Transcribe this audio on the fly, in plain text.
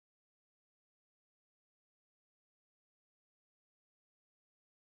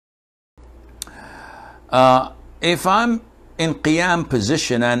If I'm in qiyam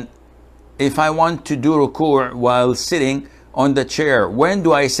position and if I want to do ruku' while sitting on the chair, when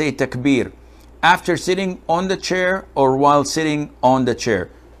do I say takbeer? After sitting on the chair or while sitting on the chair?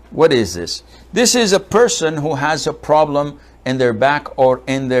 What is this? This is a person who has a problem in their back or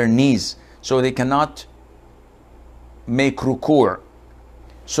in their knees, so they cannot make ruku'.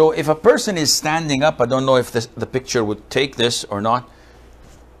 So if a person is standing up, I don't know if the picture would take this or not,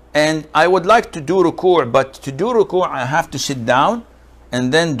 and I would like to do ruku', but to do ruku' I have to sit down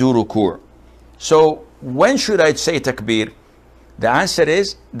and then do ruku'. So when should I say takbeer? The answer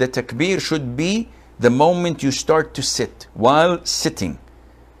is the takbeer should be the moment you start to sit, while sitting,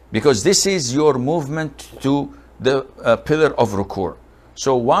 because this is your movement to the pillar of ruku'.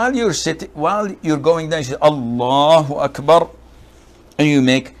 So while you're sitting, while you're going down, you say Allahu Akbar, and you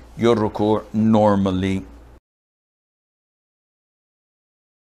make your ruku' normally.